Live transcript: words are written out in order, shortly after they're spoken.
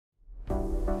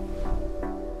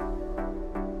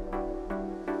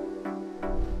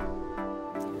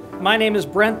My name is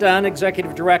Brent Dunn,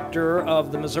 Executive Director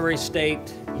of the Missouri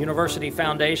State University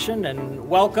Foundation, and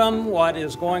welcome what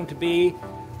is going to be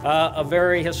a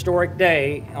very historic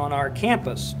day on our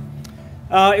campus.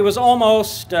 It was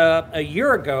almost a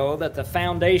year ago that the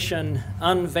foundation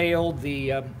unveiled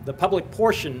the public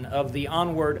portion of the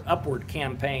Onward Upward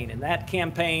campaign, and that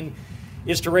campaign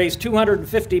is to raise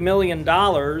 $250 million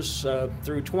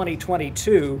through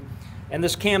 2022, and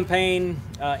this campaign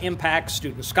impacts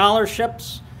student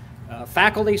scholarships,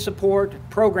 faculty support,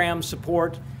 program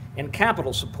support, and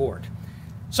capital support.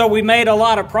 So we made a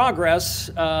lot of progress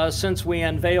since we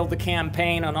unveiled the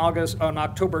campaign on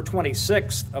October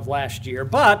 26th of last year,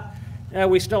 but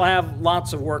we still have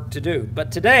lots of work to do.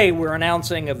 But today we're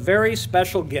announcing a very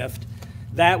special gift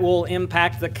that will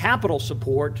impact the capital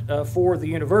support for the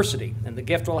university. And the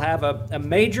gift will have a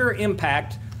major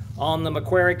impact on the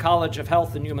Macquarie College of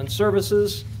Health and Human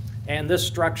Services and this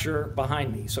structure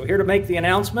behind me. So here to make the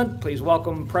announcement, please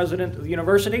welcome President of the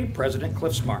University, President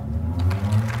Cliff Smart.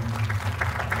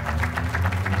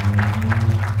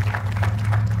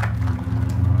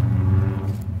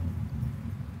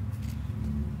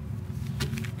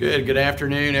 Good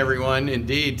afternoon, everyone.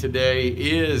 Indeed, today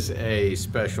is a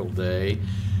special day.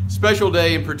 Special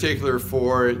day in particular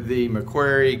for the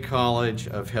Macquarie College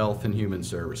of Health and Human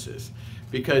Services,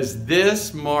 because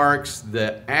this marks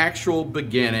the actual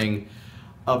beginning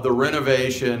of the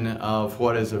renovation of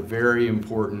what is a very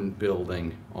important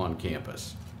building on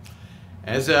campus.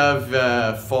 As of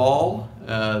fall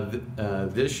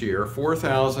this year,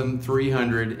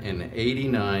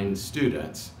 4,389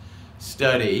 students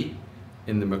study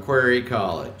in the Macquarie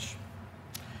College.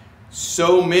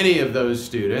 So many of those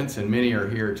students, and many are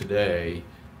here today,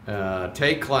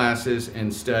 take classes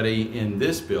and study in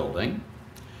this building.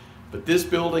 But this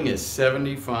building is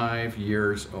 75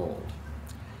 years old,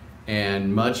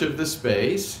 and much of the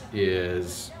space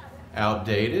is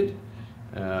outdated.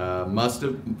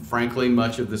 Frankly,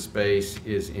 much of the space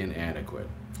is inadequate.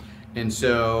 And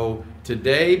so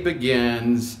today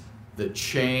begins the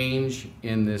change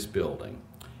in this building,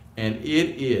 and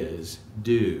it is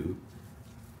due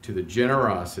to the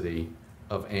generosity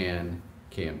of Ann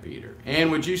Kampeter.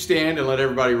 Ann, would you stand and let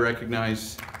everybody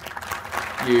recognize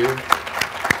you?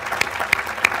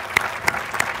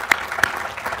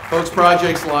 Folks,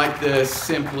 projects like this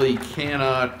simply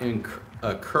cannot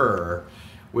occur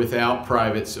without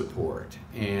private support.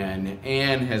 And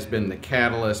Ann has been the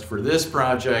catalyst for this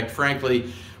project,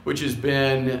 frankly, which has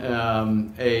been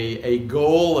a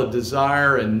goal, a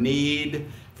desire, a need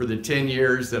for the 10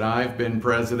 years that I've been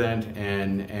president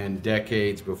and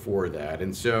decades before that.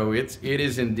 And so it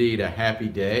is indeed a happy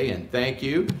day, and thank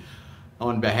you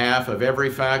on behalf of every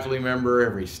faculty member,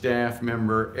 every staff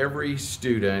member, every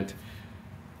student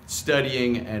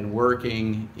studying and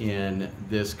working in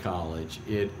this college.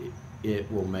 It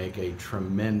will make a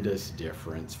tremendous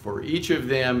difference for each of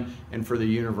them and for the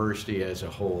university as a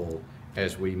whole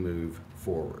as we move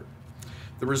forward.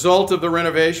 The result of the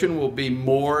renovation will be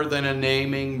more than a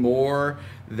naming, more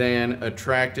than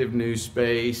attractive new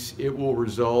space. It will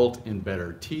result in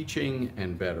better teaching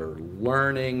and better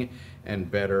learning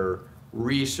and better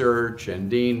research, and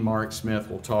Dean Mark Smith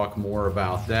will talk more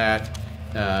about that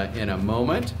in a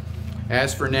moment.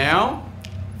 As for now,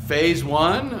 phase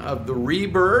one of the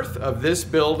rebirth of this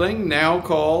building, now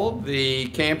called the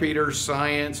Kampeter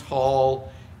Science Hall,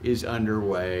 is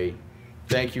underway.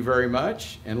 Thank you very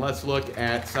much, and let's look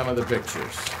at some of the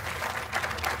pictures.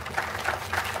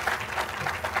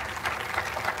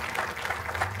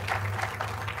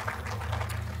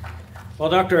 Well,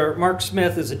 Dr. Mark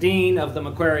Smith is a dean of the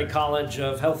Macquarie College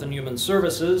of Health and Human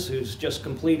Services, who's just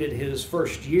completed his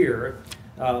first year.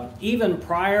 Even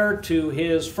prior to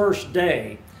his first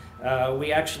day,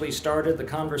 we actually started the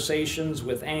conversations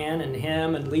with Ann and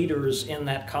him and leaders in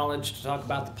that college to talk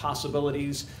about the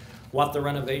possibilities, what the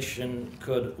renovation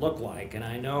could look like. And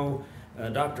I know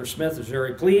Dr. Smith is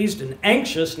very pleased and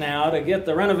anxious now to get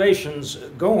the renovations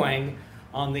going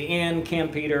on the Ann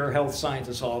Kampeter Health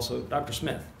Sciences Hall. So, Dr.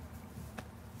 Smith.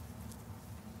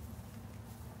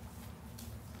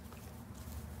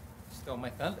 Stole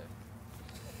my thunder.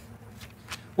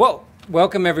 Well,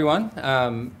 welcome everyone.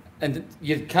 And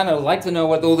you'd kind of like to know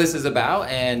what all this is about.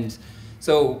 And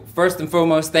so first and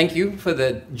foremost, thank you for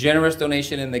the generous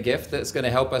donation and the gift that's going to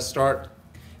help us start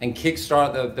and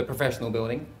kickstart the professional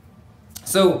building.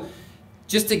 So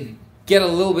just to get a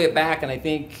little bit back, and I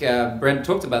think Brent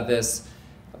talked about this,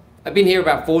 I've been here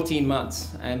about 14 months.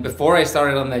 And before I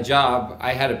started on that job,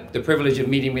 I had the privilege of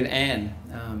meeting with Ann.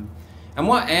 And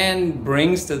what Ann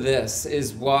brings to this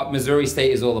is what Missouri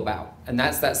State is all about. And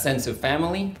that's that sense of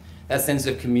family, that sense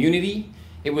of community.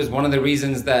 It was one of the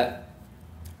reasons that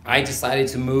I decided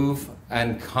to move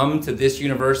and come to this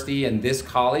university and this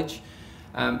college.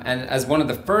 And as one of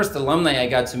the first alumni I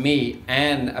got to meet,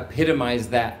 Ann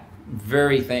epitomized that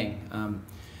very thing.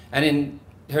 And in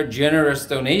her generous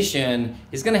donation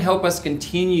is going to help us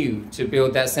continue to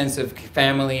build that sense of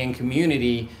family and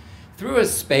community through a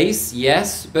space,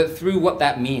 yes, but through what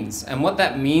that means. And what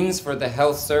that means for the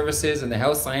health services and the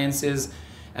health sciences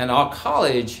and our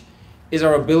college is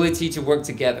our ability to work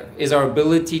together, is our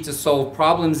ability to solve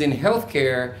problems in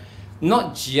healthcare,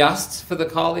 not just for the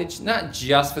college, not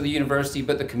just for the university,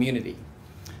 but the community.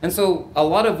 And so a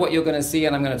lot of what you're going to see,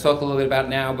 and I'm going to talk a little bit about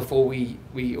now before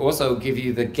we also give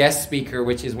you the guest speaker,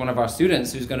 which is one of our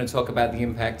students who's going to talk about the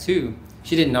impact too.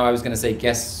 She didn't know I was going to say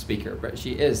guest speaker, but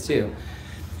she is too.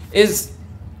 Is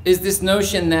this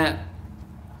notion that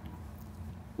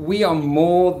we are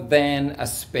more than a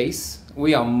space,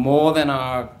 we are more than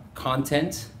our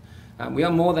content, we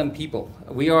are more than people.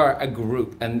 We are a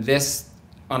group, and this,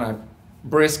 on a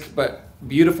brisk but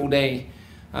beautiful day,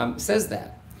 says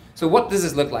that. So what does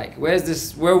this look like? Where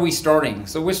are we starting?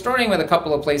 So we're starting with a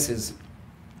couple of places.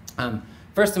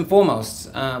 First and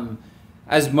foremost,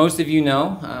 as most of you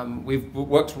know, we've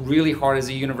worked really hard as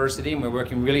a university, and we're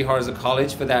working really hard as a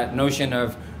college for that notion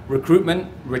of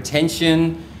recruitment,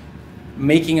 retention,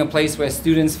 making a place where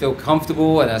students feel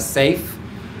comfortable and are safe.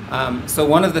 So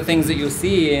one of the things that you'll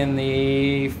see in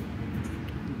the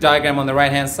diagram on the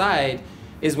right-hand side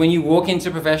is when you walk into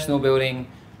a professional building,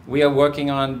 we are working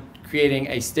on creating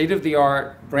a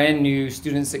state-of-the-art, brand new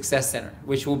student success center,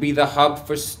 which will be the hub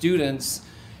for students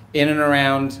in and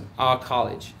around our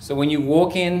college. So when you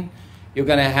walk in, you're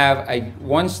going to have a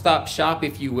one-stop shop,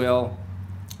 if you will,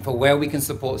 for where we can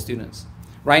support students.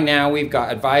 Right now, we've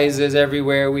got advisors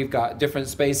everywhere. We've got different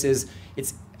spaces.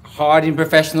 It's hard and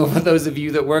professional for those of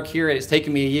you that work here. It's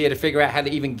taken me a year to figure out how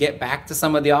to even get back to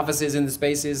some of the offices and the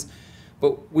spaces.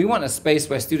 But we want a space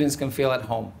where students can feel at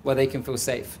home, where they can feel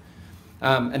safe.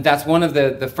 And that's one of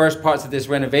the first parts of this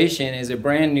renovation is a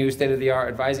brand new state-of-the-art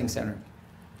advising center.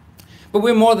 But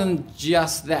we're more than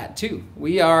just that too.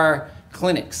 We are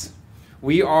clinics.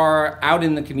 We are out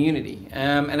in the community.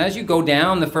 And as you go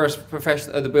down the first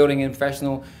the building in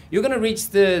professional, you're going to reach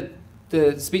the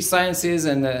speech sciences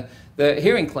and the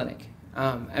hearing clinic.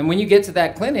 And when you get to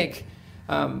that clinic,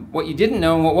 what you didn't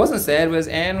know and what wasn't said was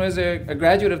Ann was a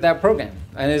graduate of that program.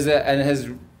 And has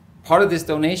part of this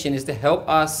donation is to help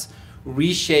us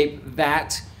reshape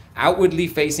that outwardly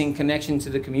facing connection to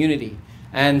the community.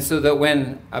 And so that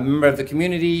when a member of the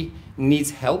community needs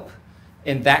help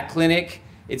in that clinic,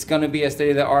 it's going to be a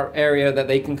state-of-the-art area that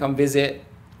they can come visit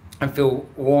and feel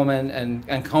warm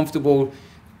and comfortable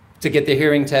to get their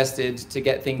hearing tested, to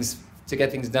get things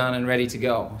done and ready to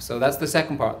go. So that's the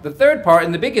second part. The third part,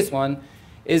 and the biggest one,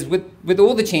 is with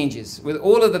all the changes, with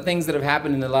all of the things that have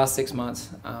happened in the last 6 months,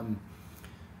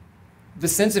 the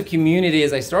sense of community,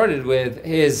 as I started with,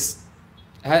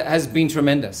 has been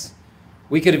tremendous.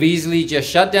 We could have easily just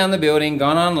shut down the building,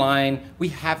 gone online. We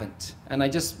haven't. And I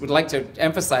just would like to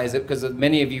emphasize it because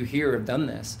many of you here have done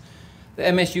this. The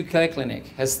MSU Care Clinic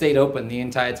has stayed open the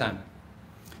entire time.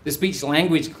 The Speech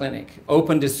Language Clinic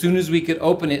opened as soon as we could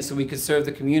open it so we could serve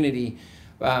the community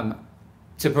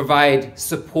to provide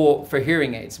support for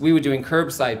hearing aids. We were doing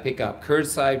curbside pickup,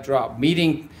 curbside drop,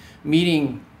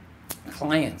 meeting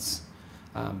clients.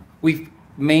 We've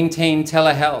maintained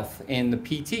telehealth in the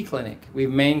PT clinic. We've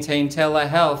maintained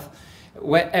telehealth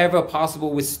wherever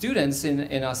possible with students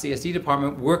in our CSD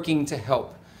department working to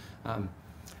help.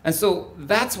 And so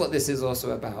that's what this is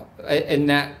also about, in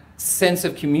that sense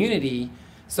of community.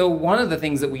 So one of the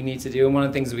things that we need to do, and one of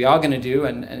the things we are going to do,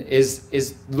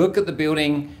 is look at the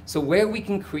building, so where we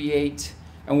can create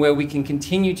and where we can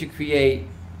continue to create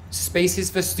spaces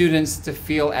for students to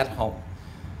feel at home.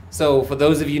 So for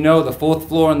those of you who know, the 4th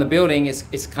floor in the building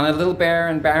is kind of a little bare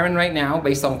and barren right now.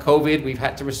 Based on COVID, we've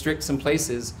had to restrict some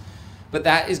places. But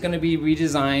that is going to be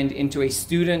redesigned into a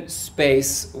student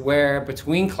space where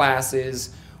between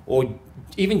classes or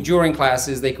even during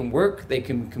classes, they can work, they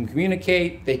can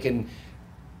communicate, they can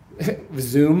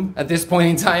Zoom at this point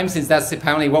in time, since that's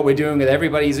apparently what we're doing with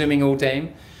everybody Zooming all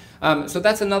day. So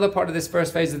that's another part of this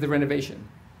first phase of the renovation.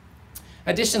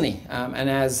 Additionally, and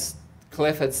as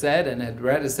Cliff had said and had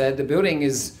Brett had said, the building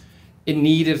is in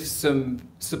need of some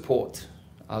support.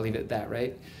 I'll leave it at that,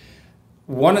 right?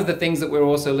 One of the things that we're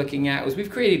also looking at was we've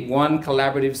created one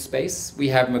collaborative space. We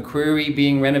have McCreary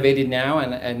being renovated now,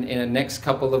 and in the next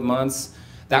couple of months,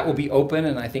 that will be open,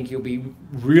 and I think you'll be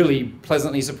really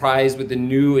pleasantly surprised with the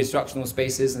new instructional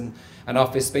spaces and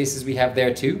office spaces we have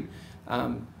there too.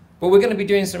 But we're going to be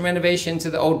doing some renovation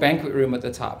to the old banquet room at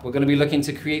the top. We're going to be looking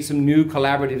to create some new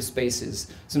collaborative spaces,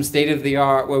 some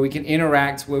state-of-the-art where we can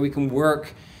interact, where we can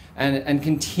work and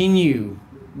continue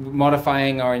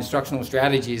modifying our instructional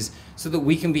strategies so that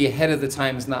we can be ahead of the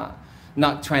times, not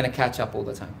trying to catch up all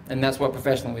the time. And that's what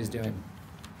Professional is doing.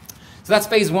 So that's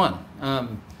phase one.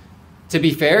 To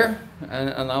be fair,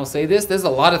 and I'll say this, there's a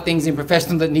lot of things in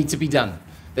Professional that need to be done.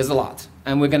 There's a lot.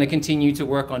 And we're going to continue to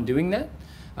work on doing that.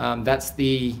 That's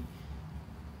the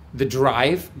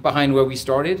drive behind where we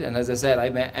started. And as I said, I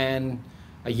met Ann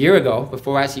a year ago,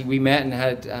 before actually we met and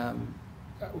had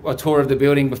a tour of the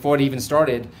building before it even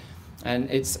started.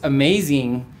 And it's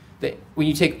amazing that when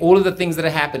you take all of the things that are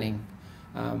happening,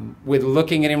 with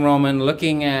looking at enrollment,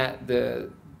 looking at the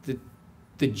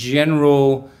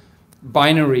general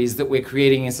binaries that we're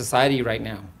creating in society right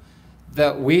now,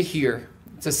 that we're here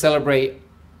to celebrate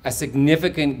a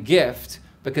significant gift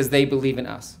because they believe in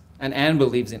us. And Ann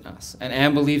believes in us. And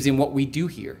Ann believes in what we do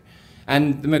here.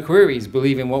 And the McQuarries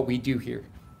believe in what we do here.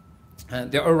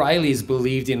 The O'Reillys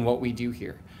believed in what we do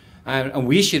here. And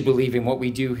we should believe in what we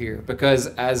do here because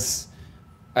as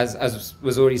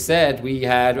was already said, we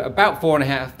had about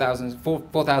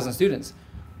 4,000 students.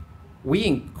 We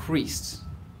increased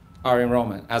our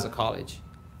enrollment as a college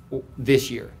this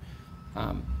year.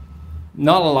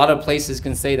 Not a lot of places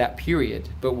can say that, period,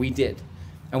 but we did.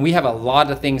 And we have a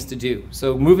lot of things to do.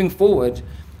 So moving forward,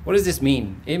 what does this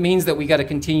mean? It means that we got to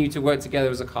continue to work together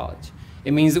as a college.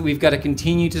 It means that we've got to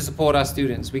continue to support our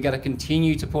students. We got to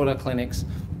continue to support our clinics.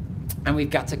 And we've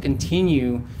got to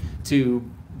continue to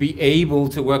be able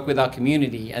to work with our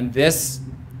community. And this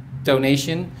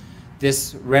donation,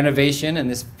 this renovation, and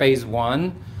this phase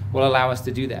one will allow us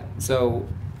to do that. So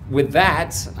with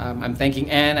that, I'm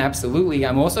thanking Ann, absolutely.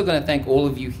 I'm also going to thank all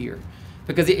of you here.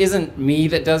 Because it isn't me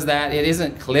that does that. It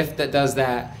isn't Cliff that does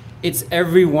that. It's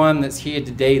everyone that's here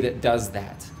today that does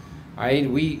that. All right,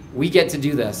 we get to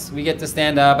do this. We get to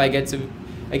stand up. I get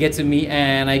to meet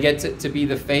Ann. I get to be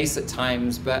the face at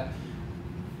times. But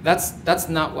that's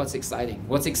not what's exciting.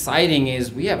 What's exciting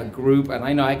is we have a group, and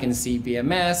I know I can see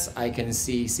BMS, I can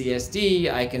see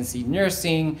CSD, I can see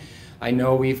nursing. I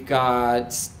know we've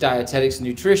got dietetics and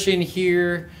nutrition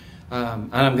here.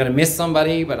 And I'm going to miss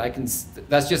somebody, but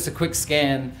that's just a quick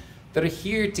scan, that are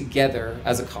here together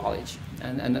as a college.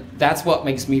 And that's what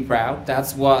makes me proud.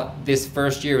 That's what this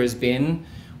first year has been.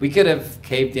 We could have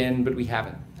caved in, but we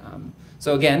haven't.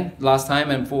 So again, last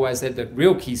time and before I said the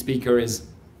real key speaker is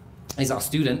our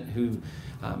student, who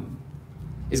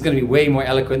is going to be way more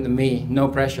eloquent than me, no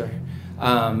pressure,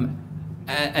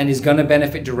 and is going to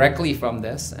benefit directly from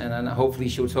this. And hopefully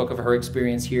she'll talk of her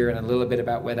experience here and a little bit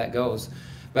about where that goes.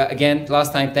 But again,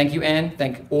 last time, thank you, Ann.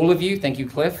 Thank all of you. Thank you,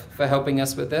 Cliff, for helping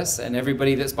us with this, and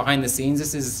everybody that's behind the scenes.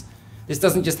 This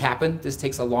doesn't just happen. This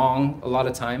takes a lot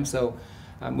of time. So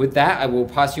with that, I will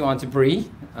pass you on to Bree.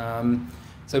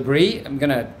 So Bree, I'm going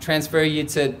to transfer you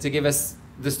to give us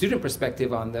the student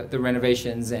perspective on the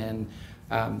renovations, and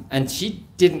she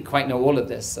didn't quite know all of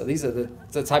this. So these are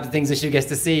the type of things that she gets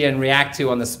to see and react to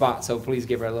on the spot. So please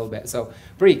give her a little bit. So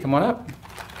Bree, come on up.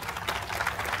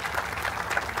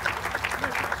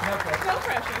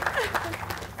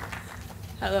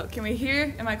 Hello, can we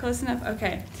hear? Am I close enough?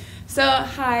 Okay. So,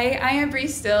 hi, I am Bree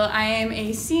Still. I am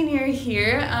a senior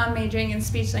here, majoring in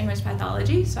speech-language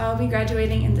pathology, so I'll be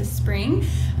graduating in the spring.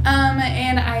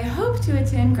 And I hope to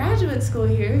attend graduate school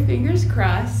here, fingers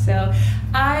crossed. So,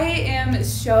 I am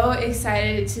so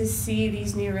excited to see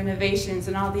these new renovations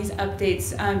and all these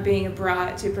updates being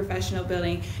brought to Professional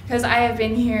Building, because I have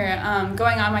been here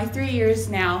going on my 3 years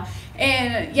now.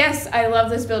 And yes, I love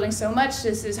this building so much.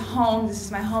 This is home. This is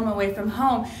my home away from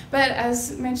home. But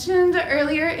as mentioned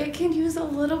earlier, it can use a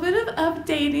little bit of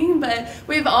updating, but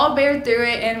we've all bared through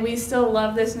it, and we still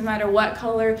love this no matter what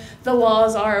color the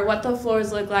walls are, what the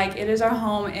floors look like. It is our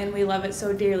home, and we love it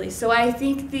so dearly. So I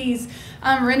think these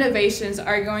renovations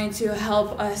are going to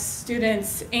help us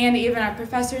students and even our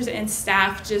professors and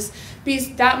staff just be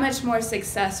that much more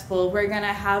successful. We're going to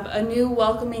have a new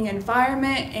welcoming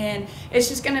environment, and it's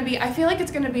just going to be, I feel like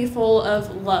it's going to be full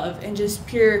of love and just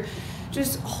pure,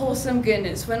 just wholesome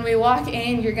goodness. When we walk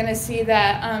in, you're going to see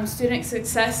that Student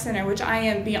Success Center, which I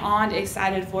am beyond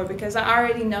excited for, because I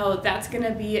already know that's going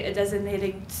to be a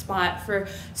designated spot for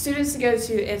students to go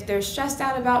to if they're stressed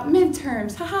out about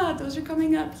midterms. Haha, those are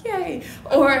coming up, yay!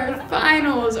 Or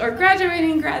finals, or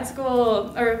graduating grad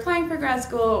school, or applying for grad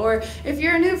school, or if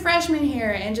you're a new freshman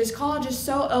here and just college is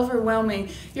so overwhelming,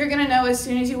 you're going to know as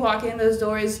soon as you walk in those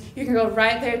doors, you can go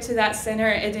right there to that center,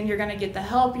 and then you're going to get the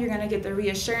help, you're going to get the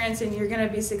reassurance, and you're going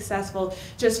to be successful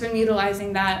just from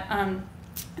utilizing that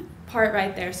part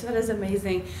right there. So that is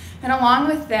amazing. And along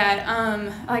with that,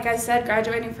 like I said,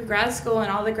 graduating for grad school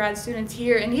and all the grad students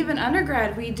here, and even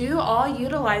undergrad, we do all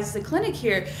utilize the clinic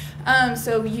here.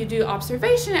 So you do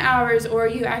observation hours, or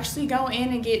you actually go in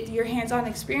and get your hands-on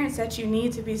experience that you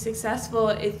need to be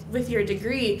successful with your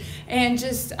degree. And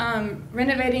just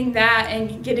renovating that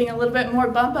and getting a little bit more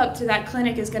bump up to that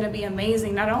clinic is going to be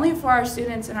amazing, not only for our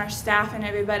students and our staff and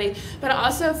everybody, but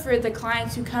also for the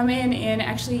clients who come in and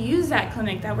actually use that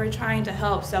clinic that we're trying to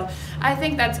help. So I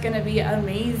think that's going to be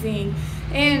amazing.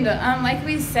 And like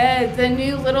we said, the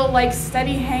new little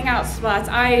study hangout spots.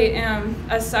 I am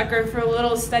a sucker for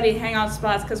little study hangout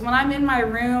spots, because when I'm in my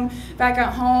room back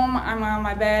at home, I'm on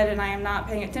my bed and I am not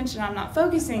paying attention, I'm not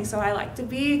focusing. So I like to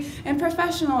be in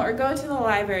professional or go to the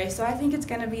library. So I think it's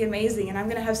going to be amazing, and I'm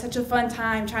going to have such a fun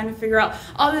time trying to figure out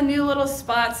all the new little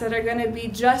spots that are going to be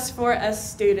just for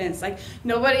us students. Like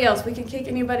nobody else. We can kick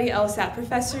anybody else out.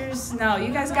 Professors, no.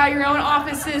 You guys got your own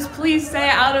offices. Please stay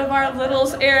out of our little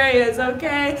areas, okay?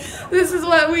 This is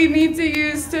what we need to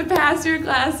use to pass your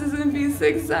classes and be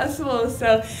successful.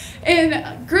 So,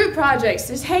 in group projects,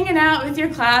 just hanging out with your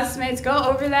classmates, go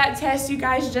over that test you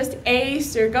guys just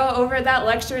aced, or go over that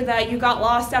lecture that you got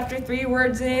lost after 3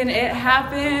 words in. It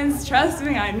happens, trust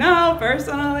me, I know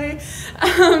personally.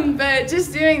 But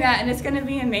just doing that, and it's going to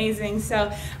be amazing.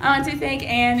 So I want to thank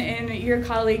Ann and your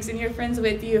colleagues and your friends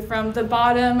with you from the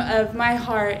bottom of my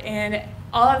heart, and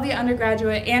all of the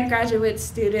undergraduate and graduate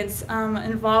students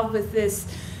involved with this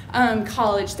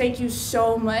college. Thank you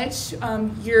so much.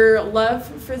 Your love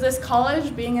for this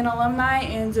college, being an alumni,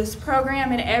 and this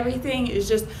program and everything is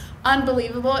just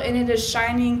unbelievable, and it is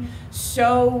shining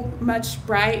so much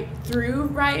bright through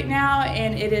right now,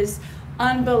 and it is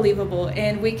unbelievable,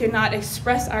 and we cannot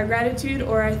express our gratitude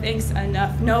or our thanks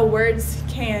enough. No words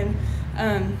can.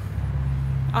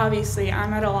 Obviously,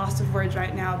 I'm at a loss of words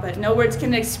right now, but no words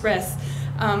can express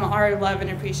our love and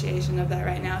appreciation of that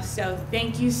right now. So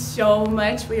thank you so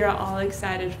much. We are all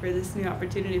excited for this new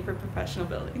opportunity for professional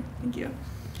building. Thank you.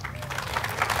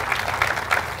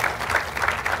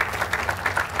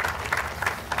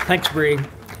 Thanks, Bree.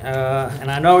 And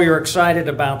I know you're excited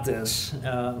about this.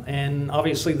 And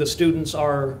obviously the students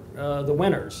are the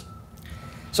winners.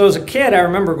 So as a kid, I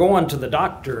remember going to the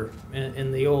doctor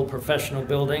in the old professional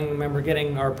building. I remember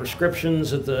getting our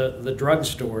prescriptions at the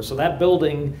drugstore. So that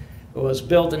building was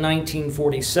built in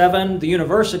 1947. The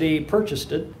university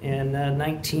purchased it in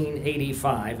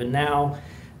 1985. And now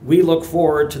we look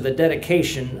forward to the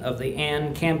dedication of the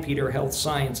Ann Kampeter Health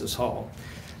Sciences Hall.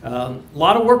 A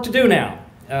lot of work to do now.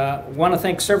 Want to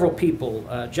thank several people,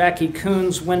 Jackie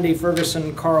Coons, Wendy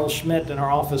Ferguson, Carl Schmidt in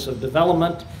our Office of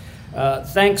Development.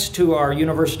 Thanks to our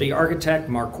university architect,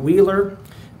 Mark Wheeler,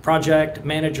 project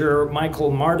manager, Michael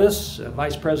Martis,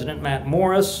 Vice President Matt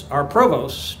Morris, our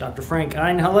provost, Dr. Frank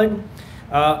Einhelig,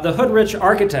 the Hoodrich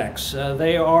architects.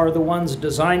 They are the ones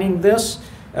designing this.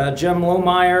 Jim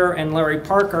Lohmeyer and Larry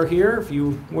Park are here.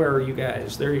 Where are you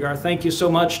guys? There you are. Thank you so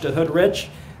much to Hoodrich.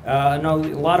 I know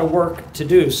a lot of work to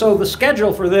do. So the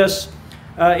schedule for this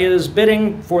is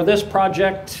bidding for this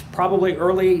project probably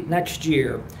early next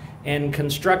year. And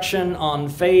construction on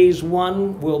phase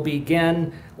 1 will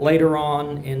begin later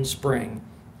on in spring.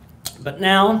 But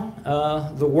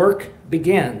now the work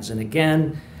begins. And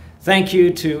again, thank you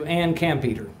to Ann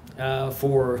Kampeter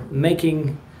for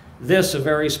making this a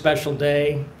very special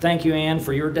day. Thank you, Ann,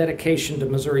 for your dedication to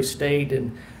Missouri State,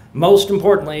 and most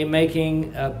importantly,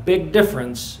 making a big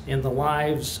difference in the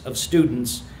lives of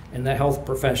students in the health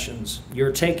professions.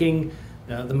 You're taking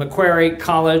the Macquarie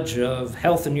College of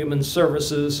Health and Human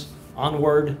Services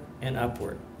onward and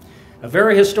upward. A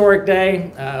very historic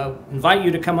day. Invite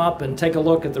you to come up and take a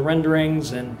look at the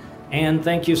renderings. And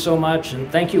thank you so much,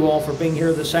 and thank you all for being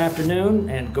here this afternoon,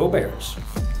 and go Bears.